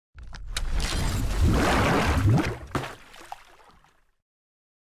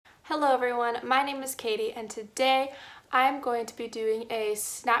Hello everyone, my name is Katie and today I'm going to be doing a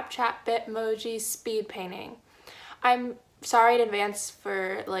Snapchat Bitmoji speed painting. I'm sorry in advance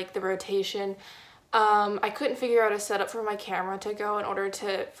for the rotation. I couldn't figure out a setup for my camera to go in order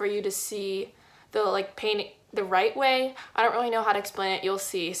for you to see the painting the right way. I don't really know how to explain it, you'll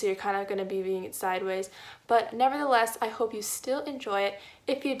see, so you're kind of going to be viewing it sideways. But nevertheless, I hope you still enjoy it.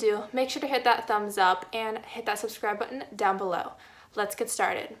 If you do, make sure to hit that thumbs up and hit that subscribe button down below. Let's get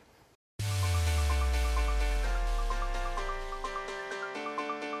started.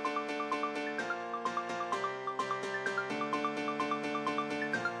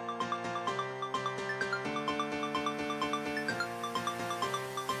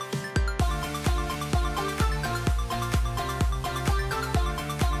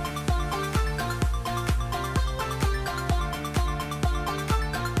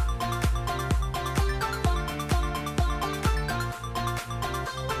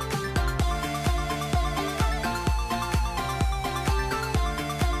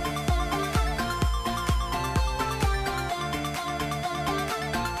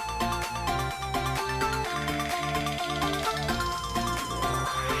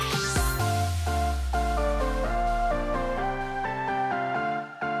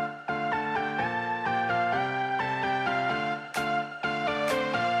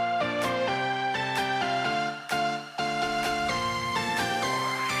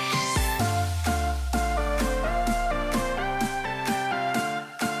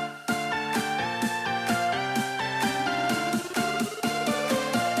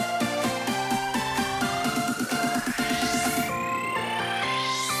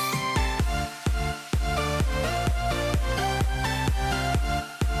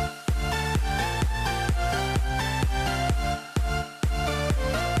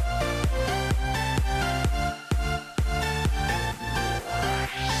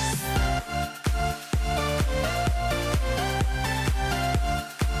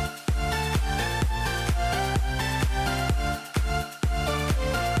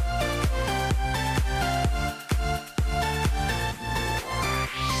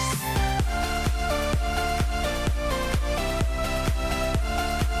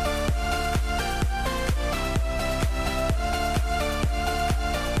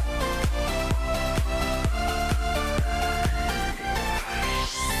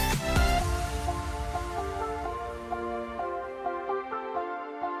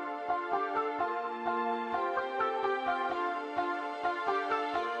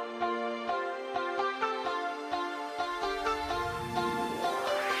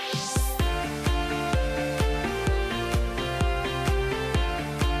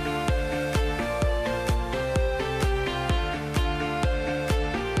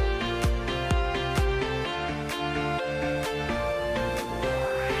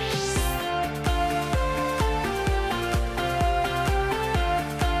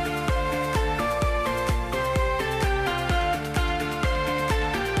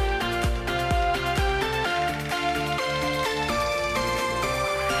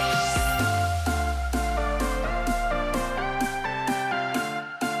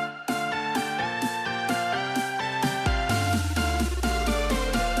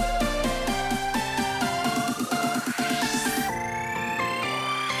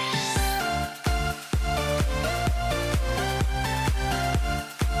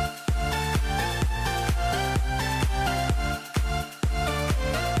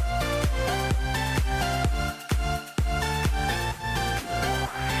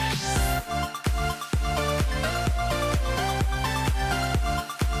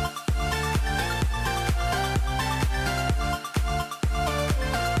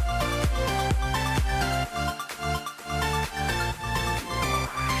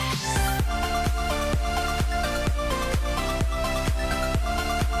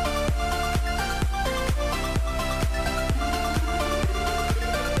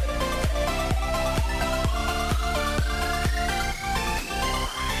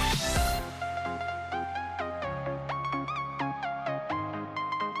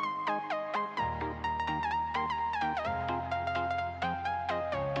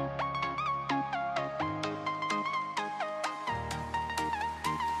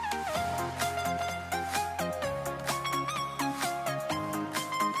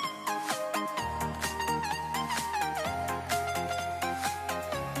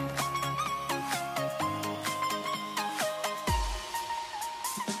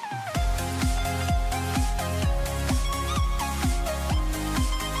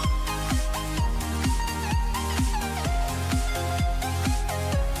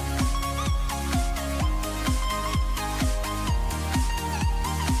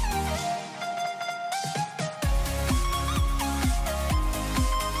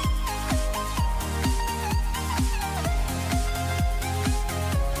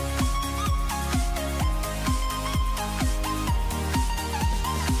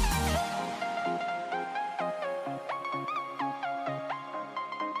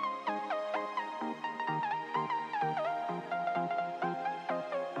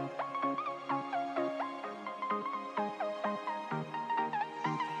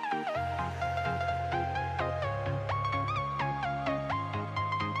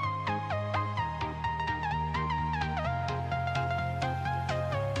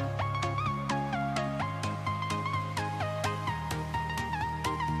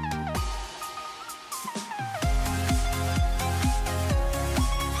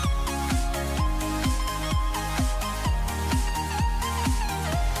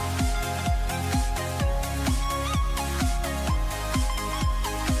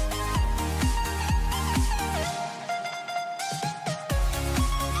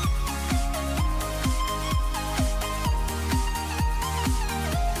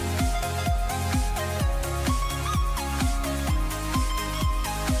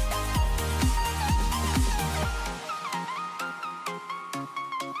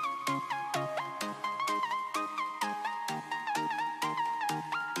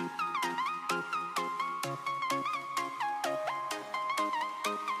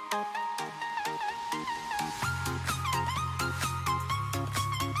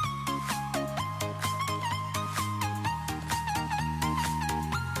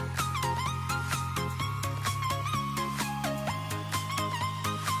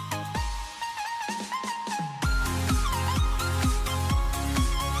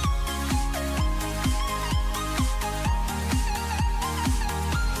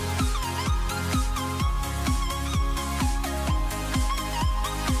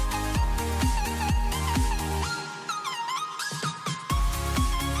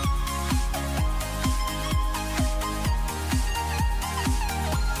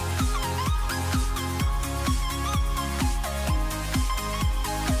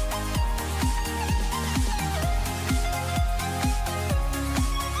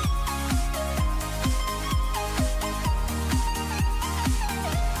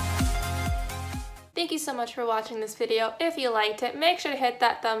 so much for watching this video. If you liked it, make sure to hit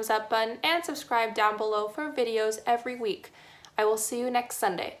that thumbs up button and subscribe down below for videos every week. I will see you next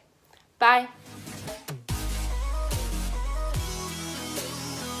Sunday. Bye!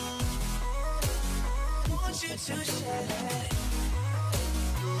 Want you to share.